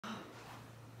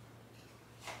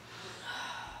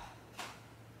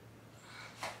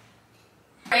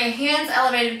a hands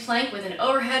elevated plank with an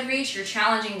overhead reach, you're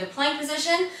challenging the plank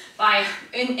position by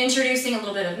introducing a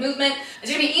little bit of movement.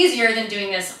 It's gonna be easier than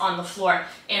doing this on the floor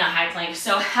in a high plank.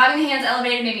 So having the hands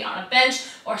elevated maybe on a bench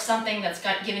or something that's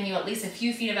given you at least a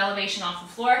few feet of elevation off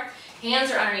the floor.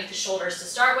 Hands are underneath the shoulders to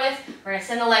start with. We're gonna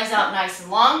send the legs out nice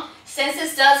and long. Since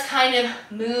this does kind of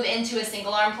move into a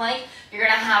single arm plank, you're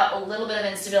gonna have a little bit of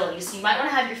instability. So you might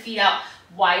wanna have your feet out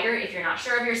wider if you're not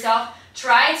sure of yourself.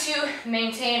 Try to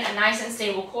maintain a nice and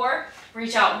stable core.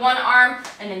 Reach out one arm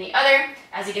and then the other.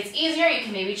 As it gets easier, you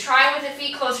can maybe try with the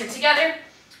feet closer together,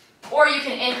 or you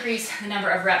can increase the number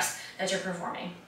of reps that you're performing.